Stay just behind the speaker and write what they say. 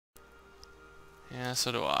Yeah,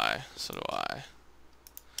 so do I. So do I.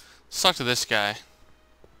 Let's talk to this guy.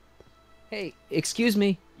 Hey, excuse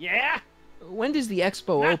me. Yeah? When does the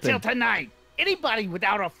expo Not till open? tonight. Anybody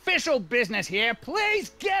without official business here,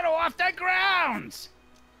 please get off the grounds!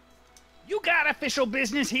 You got official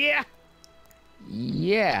business here?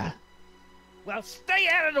 Yeah. Well, stay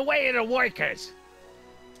out of the way of the workers.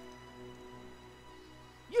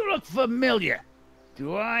 You look familiar.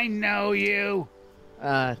 Do I know you?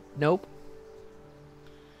 Nope.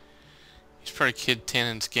 He's part of Kid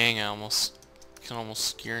Tannen's gang. Can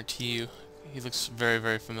almost guarantee you. He looks very,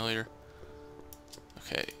 very familiar.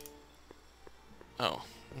 Okay. Oh,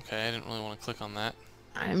 okay. I didn't really want to click on that.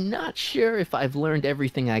 I'm not sure if I've learned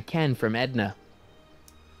everything I can from Edna.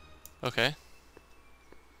 Okay.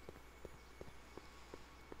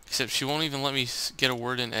 Except she won't even let me get a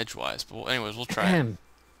word in edgewise. But anyways, we'll try it.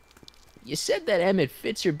 You said that Emmett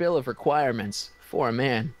fits your bill of requirements for a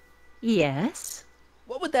man. Yes?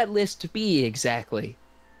 What would that list be exactly?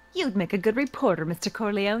 You'd make a good reporter, Mr.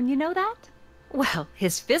 Corleone, you know that? Well,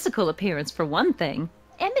 his physical appearance for one thing.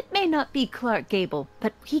 Emmett may not be Clark Gable,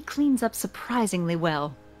 but he cleans up surprisingly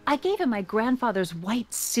well. I gave him my grandfather's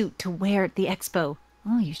white suit to wear at the expo.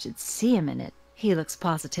 Oh, you should see him in it. He looks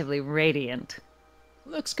positively radiant.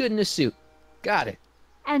 Looks good in a suit. Got it.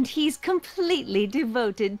 And he's completely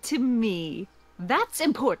devoted to me. That's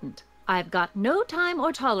important. I've got no time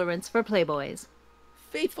or tolerance for playboys.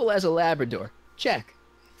 Faithful as a Labrador. Check.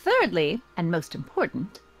 Thirdly, and most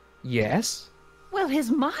important, Yes? well, his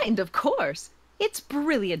mind, of course. It's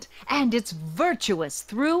brilliant, and it's virtuous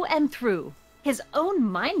through and through. His own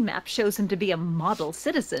mind map shows him to be a model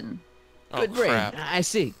citizen. Oh, Good brain. crap. I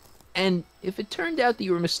see. And if it turned out that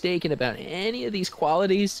you were mistaken about any of these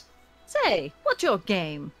qualities, Say, what's your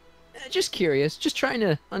game? just curious, just trying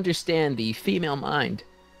to understand the female mind.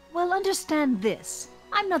 Well, understand this.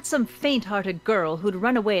 I'm not some faint-hearted girl who'd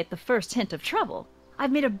run away at the first hint of trouble.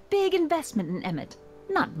 I've made a big investment in Emmett.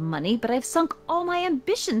 Not money, but I've sunk all my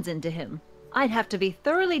ambitions into him. I'd have to be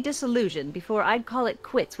thoroughly disillusioned before I'd call it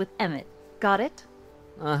quits with Emmett. Got it?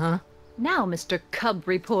 Uh-huh. Now, Mr. Cub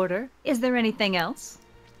Reporter, is there anything else?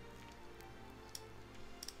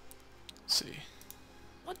 Let's see.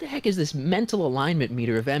 What the heck is this mental alignment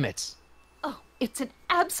meter of Emmett's? Oh, it's an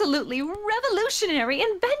absolutely revolutionary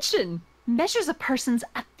invention! Measures a person's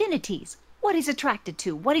affinities, what he's attracted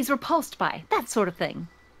to, what he's repulsed by, that sort of thing.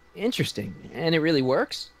 Interesting. And it really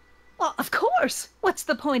works? Well, of course! What's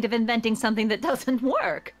the point of inventing something that doesn't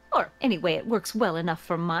work? Or, anyway, it works well enough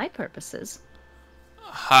for my purposes.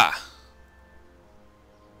 Aha!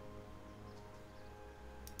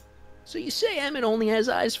 So you say Emmett only has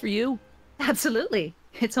eyes for you? Absolutely.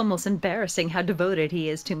 It's almost embarrassing how devoted he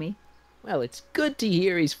is to me. Well, it's good to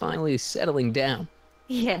hear he's finally settling down.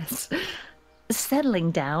 Yes.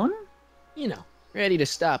 Settling down? You know, ready to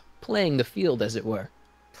stop playing the field, as it were.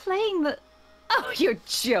 Playing the... Oh, you're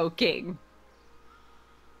joking.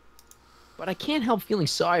 But I can't help feeling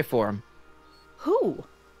sorry for him. Who?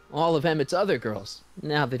 All of Emmett's other girls,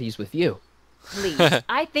 now that he's with you. Please,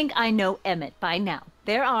 I think I know Emmett by now.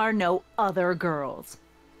 There are no other girls.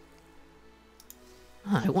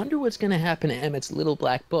 I wonder what's gonna happen to Emmett's little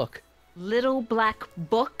black book. Little Black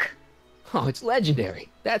Book? Oh, it's legendary.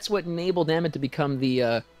 That's what enabled Emmett to become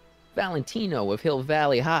the, Valentino of Hill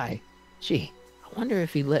Valley High. Gee, I wonder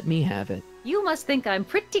if he'd let me have it. You must think I'm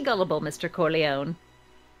pretty gullible, Mr. Corleone.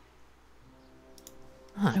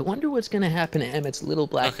 I wonder what's gonna happen to Emmett's little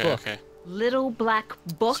black Okay, book. okay. Little Black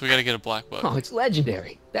Book? So we gotta get a black book. Oh, it's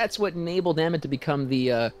legendary. That's what enabled Emmett to become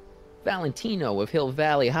the, Valentino of Hill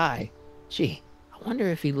Valley High. Gee, I wonder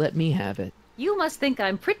if he'd let me have it. You must think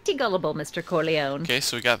I'm pretty gullible, Mr. Corleone. Okay,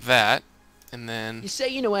 so we got that. And then... You say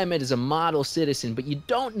you know Emmett is a model citizen, but you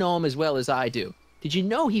don't know him as well as I do. Did you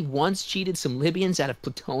know he once cheated some Libyans out of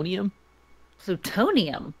plutonium?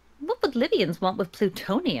 Plutonium? What would Libyans want with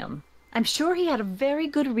plutonium? I'm sure he had a very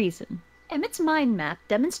good reason. Emmett's mind map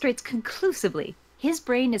demonstrates conclusively his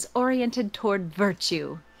brain is oriented toward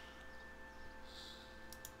virtue.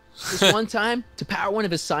 This one time, to power one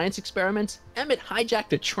of his science experiments, Emmett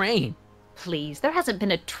hijacked a train. Please, there hasn't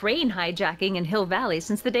been a train hijacking in Hill Valley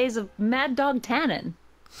since the days of Mad Dog Tannen.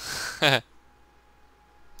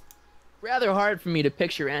 Rather hard for me to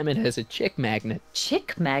picture Emmett as a chick magnet.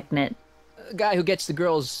 Chick magnet? A guy who gets the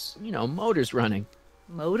girls, you know, motors running.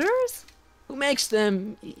 Motors? Who makes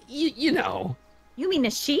them, you know. You mean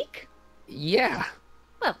a chic? Yeah.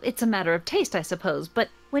 Well, it's a matter of taste, I suppose, but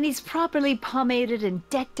when he's properly pomaded and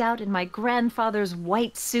decked out in my grandfather's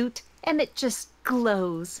white suit, Emmett just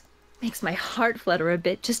glows. Makes my heart flutter a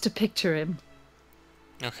bit just to picture him.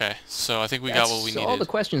 Okay, so I think we got what we That's needed. all the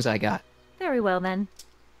questions I got. Very well, then.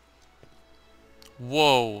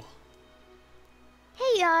 Whoa.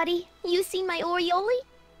 Hey, Artie, you see my Oriole?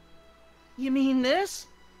 You mean this?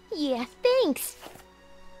 Yeah, thanks.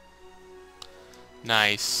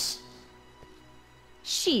 Nice.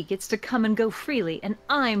 She gets to come and go freely, and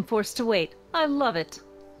I'm forced to wait. I love it.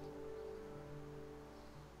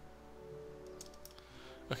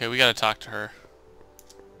 Okay, we gotta talk to her.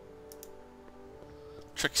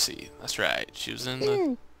 Trixie, that's right. She was in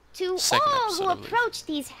the To second all episode, who I believe. approach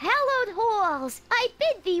these hallowed halls, I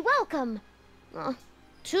bid thee welcome.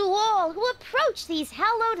 To all who approach these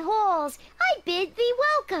hallowed halls, I bid thee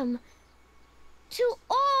welcome. To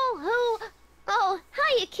all who... Oh,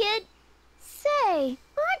 hiya, kid. Say,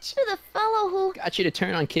 aren't you the fellow who... Got you to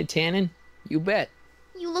turn on Kid Tannen? You bet.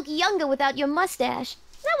 You look younger without your mustache.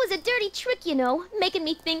 That was a dirty trick, you know, making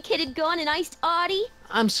me think Kid had gone and iced Artie.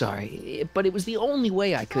 I'm sorry, but it was the only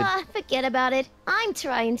way I could... Forget about it. I'm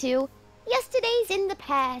trying to. Yesterday's in the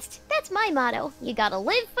past. That's my motto. You gotta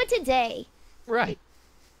live for today. Right.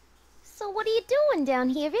 So what are you doing down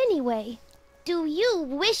here anyway? Do you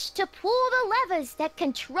wish to pull the levers that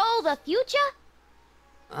control the future?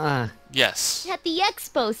 Yes. At the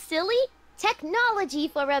expo, silly. Technology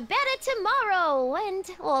for a better tomorrow and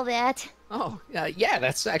all that. Oh, yeah,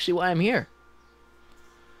 that's actually why I'm here.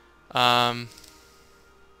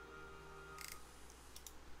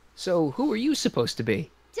 So, who are you supposed to be?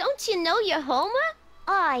 Don't you know your Homer?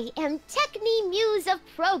 I am Techni Muse of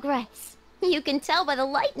Progress. You can tell by the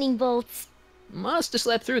lightning bolts. Must have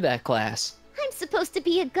slept through that class. I'm supposed to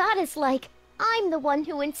be a goddess like. I'm the one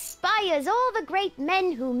who inspires all the great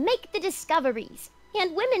men who make the discoveries.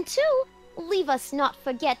 And women too. Leave us not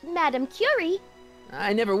forget Madame Curie.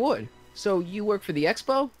 I never would. So, you work for the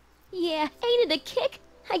expo? Yeah, ain't it a kick?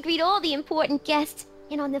 I greet all the important guests.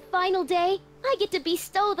 And on the final day, I get to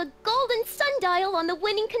bestow the golden sundial on the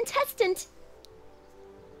winning contestant.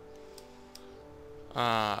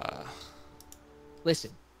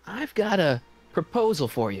 Listen, I've got a proposal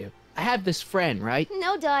for you. I have this friend, right?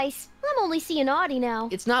 No dice. I'm only seeing Artie now.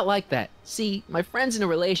 It's not like that. See, my friend's in a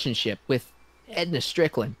relationship with Edna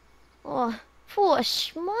Strickland. Oh, poor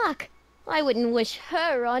schmuck. I wouldn't wish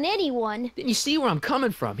her on anyone. Then you see where I'm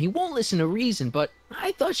coming from. He won't listen to reason, but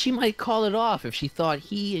I thought she might call it off if she thought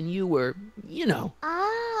he and you were, you know.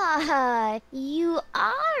 Ah, you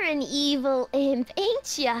are an evil imp,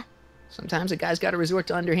 ain't ya? Sometimes a guy's got to resort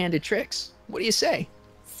to underhanded tricks. What do you say?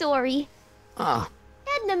 Sorry. Ah,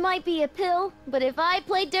 Edna might be a pill, but if I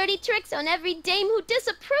play dirty tricks on every dame who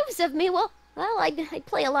disapproves of me, well, I'd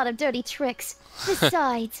play a lot of dirty tricks.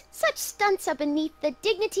 Besides, such stunts are beneath the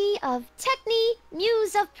dignity of Techni,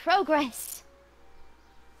 Muse of Progress.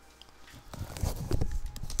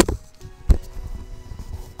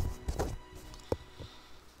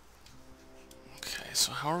 Okay,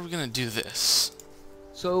 so how are we gonna do this?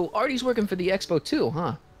 so Artie's working for the expo too,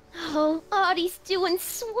 huh? Oh, Artie's doing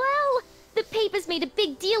swell. The papers made a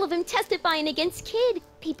big deal of him testifying against Kid.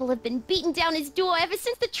 People have been beating down his door ever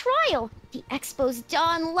since the trial. The expo's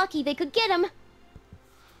darn lucky they could get him.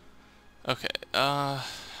 Okay,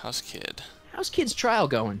 how's Kid? How's Kid's trial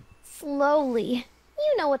going? Slowly.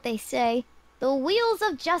 You know what they say. The wheels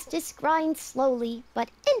of justice grind slowly, but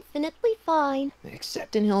infinitely fine.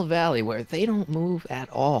 Except in Hill Valley, where they don't move at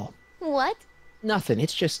all. What? Nothing,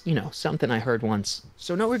 it's just, you know, something I heard once.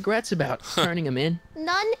 So no regrets about turning him in?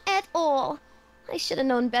 None at all. I should have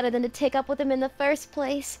known better than to take up with him in the first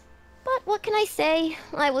place. But what can I say?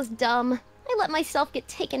 I was dumb. I let myself get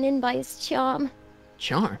taken in by his charm.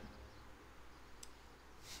 Charm?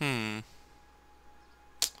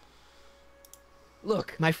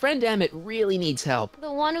 Look, my friend Emmett really needs help.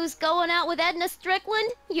 The one who's going out with Edna Strickland?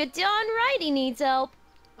 You're darn right he needs help.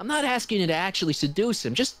 I'm not asking you to actually seduce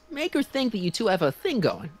him, just make her think that you two have a thing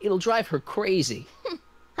going. It'll drive her crazy.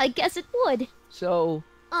 I guess it would. So,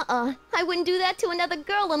 I wouldn't do that to another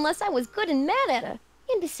girl unless I was good and mad at her.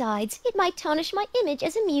 And besides, it might tarnish my image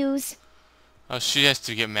as a muse. Oh, she has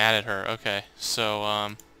to get mad at her. Okay,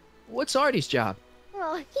 so, what's Artie's job?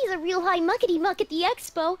 Oh, he's a real high muckety-muck at the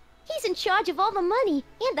expo. He's in charge of all the money,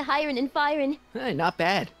 and the hiring and firing. Hey, not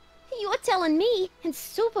bad. You're telling me, and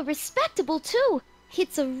super respectable, too.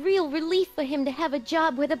 It's a real relief for him to have a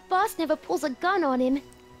job where the boss never pulls a gun on him.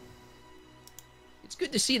 It's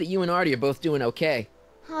good to see that you and Artie are both doing okay.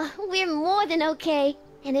 We're more than okay.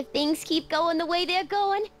 And if things keep going the way they're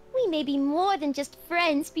going, we may be more than just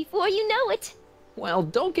friends before you know it. Well,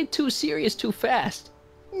 don't get too serious too fast.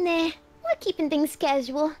 Nah, we're keeping things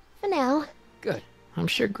casual, for now. Good. I'm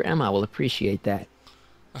sure Grandma will appreciate that.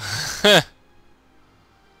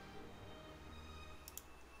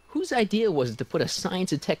 Whose idea was it to put a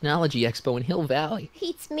science and technology expo in Hill Valley?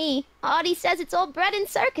 Beats me. Audie says it's all bred in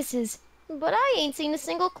circuses. But I ain't seen a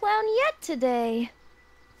single clown yet today.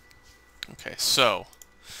 Okay, so...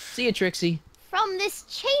 See you, Trixie. From this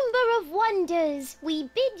chamber of wonders, we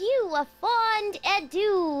bid you a fond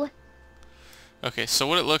adieu. Okay, so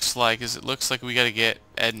what it looks like is it looks like we gotta get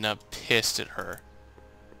Edna pissed at her.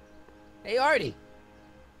 Hey, Artie.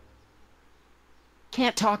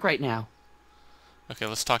 Can't talk right now. Okay,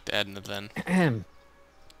 let's talk to Edna then. Ahem.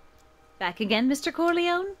 Back again, Mr.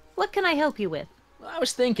 Corleone? What can I help you with? Well, I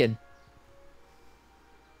was thinking.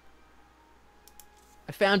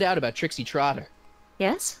 I found out about Trixie Trotter.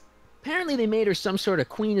 Yes? Apparently they made her some sort of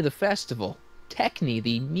queen of the festival. Techne,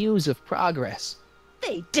 the muse of progress.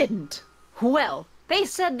 They didn't. Well, they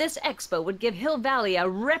said this expo would give Hill Valley a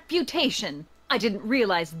reputation. I didn't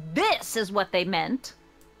realize this is what they meant.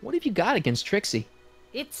 What have you got against Trixie?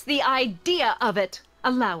 It's the idea of it,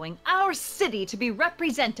 allowing our city to be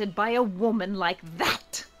represented by a woman like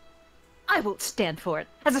that. I won't stand for it.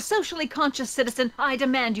 As a socially conscious citizen, I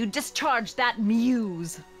demand you discharge that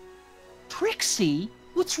muse. Trixie?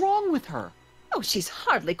 What's wrong with her? Oh, she's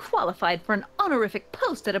hardly qualified for an honorific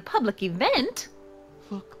post at a public event.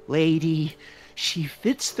 Look, lady, she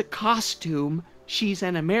fits the costume. She's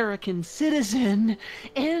an American citizen,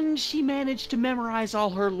 and she managed to memorize all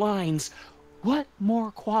her lines. What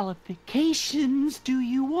more qualifications do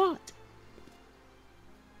you want?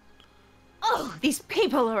 Oh, these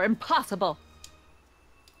people are impossible.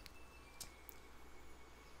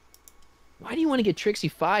 Why do you want to get Trixie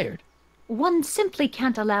fired? One simply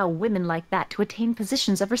can't allow women like that to attain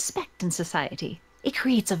positions of respect in society. It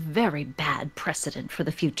creates a very bad precedent for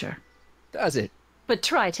the future. Does it? But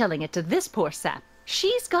try telling it to this poor sap.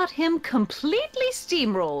 She's got him completely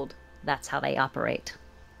steamrolled. That's how they operate.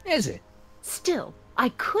 Is it? Still, I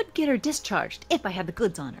could get her discharged if I had the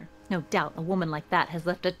goods on her. No doubt a woman like that has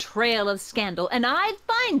left a trail of scandal, and I'd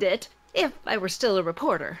find it if I were still a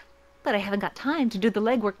reporter. But I haven't got time to do the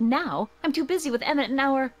legwork now. I'm too busy with Emmett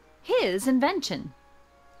and his invention.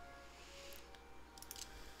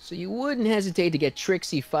 So you wouldn't hesitate to get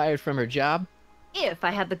Trixie fired from her job? If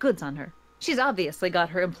I had the goods on her. She's obviously got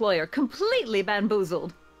her employer completely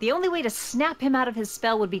bamboozled. The only way to snap him out of his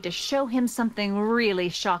spell would be to show him something really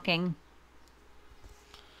shocking.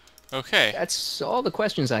 Okay. That's all the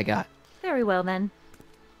questions I got. Very well, then.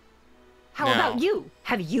 How Now- about you?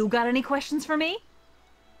 Have you got any questions for me?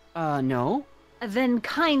 No. Then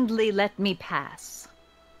kindly let me pass.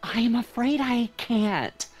 I am afraid I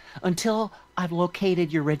can't until I've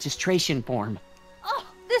located your registration form. Oh,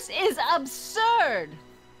 this is absurd!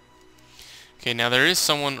 Okay, now there is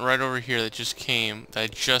someone right over here that just came, that I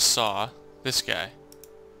just saw. This guy.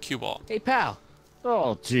 Cue ball. Hey, pal.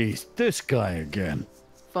 Oh, jeez, this guy again.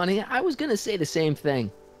 Funny, I was gonna say the same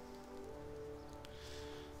thing.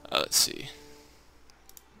 Let's see.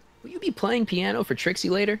 Will you be playing piano for Trixie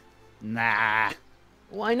later? Nah,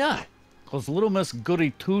 Why not? 'cause little Miss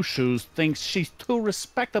Goody Two-Shoes thinks she's too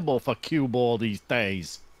respectable for cue ball these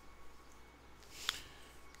days.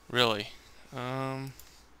 Really?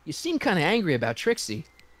 You seem kind of angry about Trixie.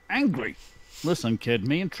 Angry. Listen, kid,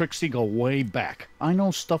 me and Trixie go way back. I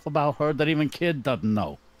know stuff about her that even kid doesn't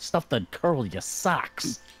know. Stuff that curl your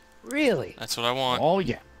socks. Really? That's what I want. Oh,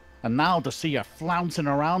 yeah. And now to see her flouncing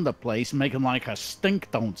around the place, making like her stink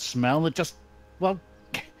don't smell, it just, well,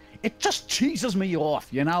 it just cheeses me off,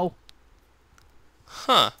 you know?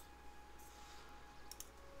 Huh.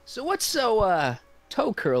 So what's so,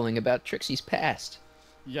 toe curling about Trixie's past?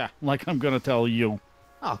 Yeah, like I'm gonna tell you.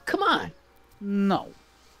 Oh, come on. No.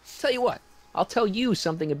 Tell you what, I'll tell you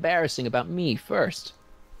something embarrassing about me first.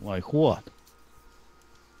 Like what?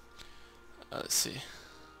 Let's see.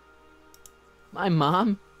 My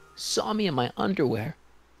mom saw me in my underwear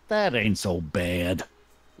That ain't so bad.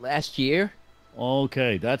 last year.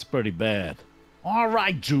 Okay, that's pretty bad. All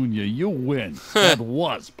right, Junior, you win. That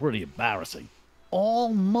was pretty embarrassing.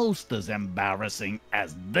 Almost as embarrassing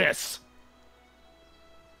as this.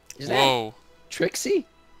 Is that Whoa. Trixie?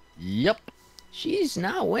 Yep. She's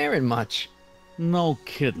not wearing much. No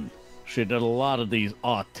kidding. She did a lot of these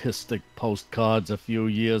artistic postcards a few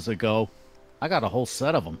years ago. I got a whole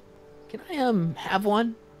set of them. Can I, have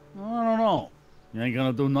one? I don't know. You ain't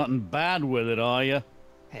gonna do nothing bad with it, are you?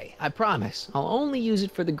 Hey, I promise. I'll only use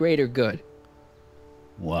it for the greater good.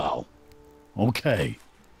 Wow. Okay.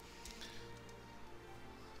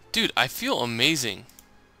 Dude, I feel amazing.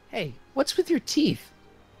 Hey, what's with your teeth?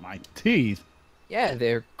 My teeth? Yeah,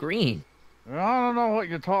 they're green. I don't know what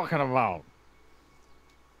you're talking about.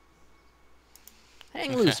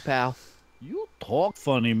 Hang loose, pal. You talk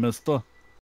funny, mister.